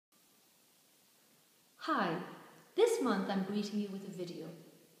Hi, this month I'm greeting you with a video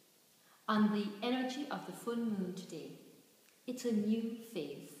on the energy of the full moon today. It's a new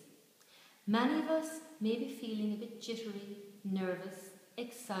phase. Many of us may be feeling a bit jittery, nervous,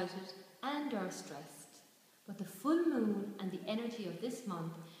 excited and/or stressed, but the full moon and the energy of this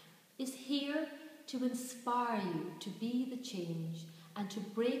month is here to inspire you to be the change and to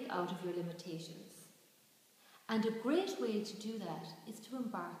break out of your limitations. And a great way to do that is to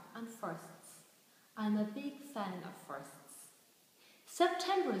embark on firsts. I'm a big fan of firsts.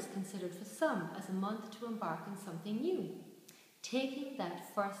 September is considered for some as a month to embark on something new, taking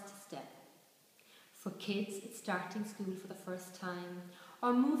that first step. For kids, it's starting school for the first time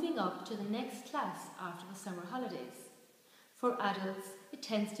or moving up to the next class after the summer holidays. For adults, it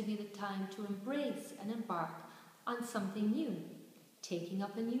tends to be the time to embrace and embark on something new, taking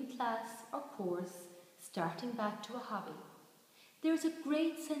up a new class or course, starting back to a hobby. There is a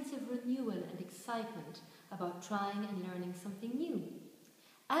great sense of renewal and excitement about trying and learning something new.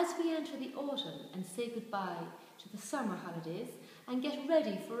 As we enter the autumn and say goodbye to the summer holidays and get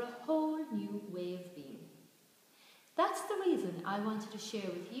ready for a whole new way of being. That's the reason I wanted to share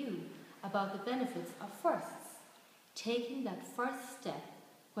with you about the benefits of firsts. Taking that first step,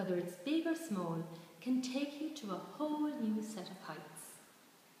 whether it's big or small, can take you to a whole new set of heights.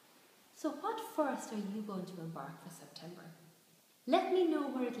 So what first are you going to embark for September? Let me know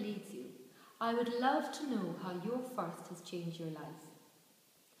where it leads you. I would love to know how your first has changed your life.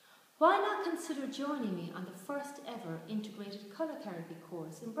 Why not consider joining me on the first ever integrated colour therapy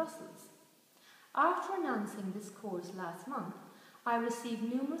course in Brussels? After announcing this course last month, I received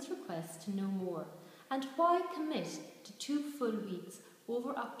numerous requests to know more and why commit to 2 full weeks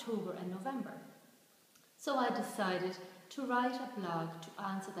over October and November. So I decided to write a blog to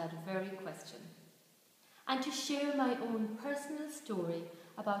answer that very question, and to share my own personal story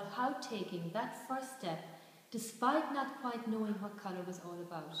about how taking that first step, despite not quite knowing what colour was all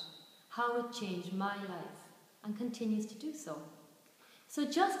about, how it changed my life and continues to do so. So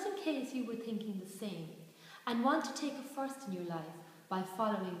just in case you were thinking the same and want to take a first in your life by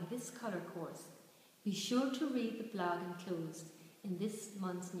following this colour course, be sure to read the blog enclosed in this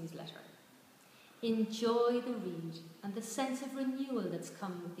month's newsletter. Enjoy the read and the sense of renewal that's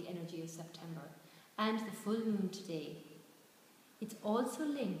come with the energy of September and the full moon today. It's also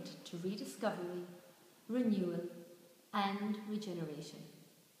linked to rediscovery, renewal and regeneration.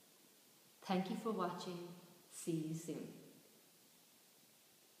 Thank you for watching. See you soon.